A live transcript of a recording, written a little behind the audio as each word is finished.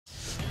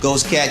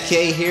Ghostcat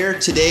K here.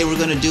 Today we're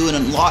going to do an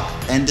unlock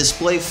and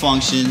display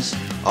functions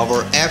of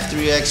our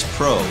F3X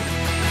Pro.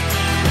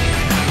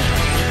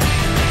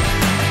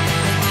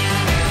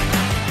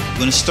 We're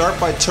going to start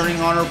by turning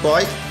on our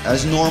bike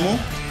as normal.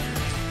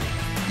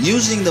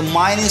 Using the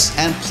minus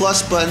and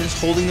plus buttons,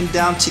 holding them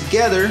down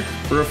together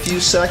for a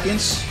few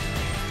seconds,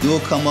 you will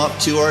come up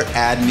to our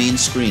admin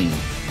screen.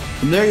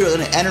 From there, you're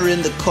going to enter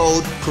in the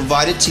code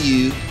provided to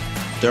you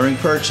during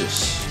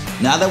purchase.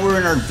 Now that we're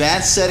in our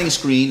advanced settings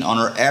screen on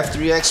our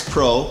F3X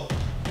Pro,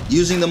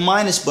 using the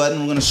minus button,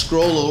 we're going to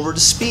scroll over to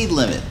speed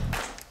limit.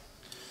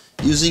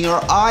 Using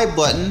our I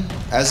button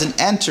as an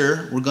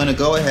enter, we're going to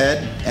go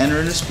ahead, enter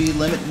in the speed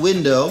limit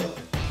window.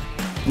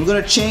 We're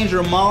going to change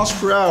our miles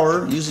per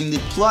hour using the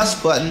plus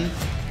button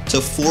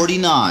to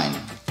 49.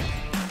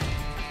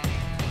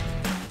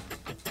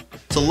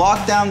 To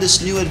lock down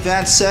this new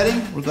advanced setting,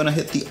 we're going to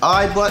hit the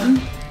I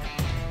button.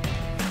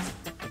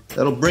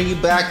 That'll bring you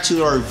back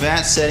to our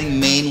advanced setting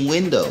main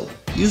window.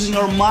 Using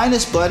our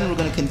minus button, we're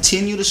going to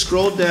continue to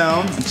scroll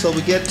down until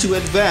we get to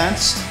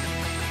advanced.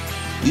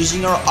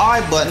 Using our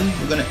I button,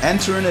 we're going to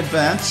enter in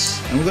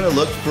advanced and we're going to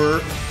look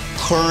for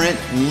current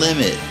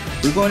limit.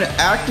 We're going to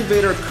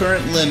activate our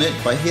current limit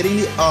by hitting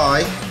the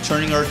I,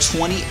 turning our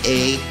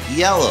 20A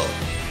yellow.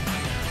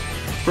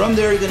 From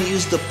there, you're going to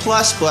use the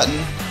plus button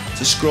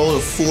to scroll to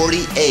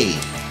 48.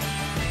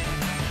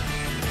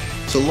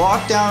 To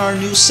lock down our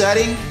new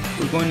setting,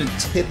 we're going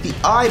to hit the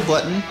I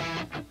button,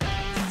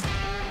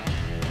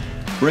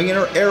 bringing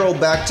our arrow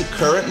back to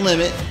current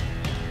limit.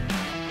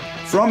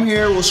 From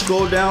here, we'll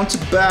scroll down to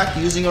back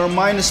using our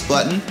minus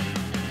button.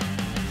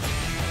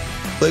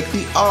 Click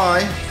the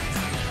I,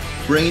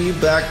 bringing you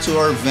back to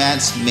our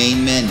advanced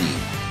main menu.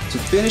 To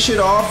finish it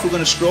off, we're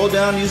going to scroll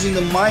down using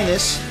the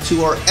minus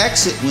to our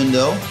exit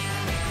window.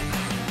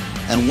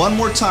 And one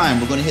more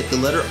time, we're going to hit the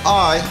letter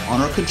I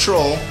on our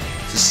control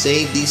to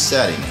save these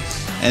settings.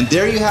 And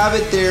there you have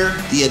it there,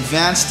 the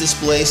advanced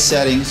display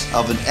settings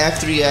of an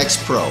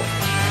F3X Pro.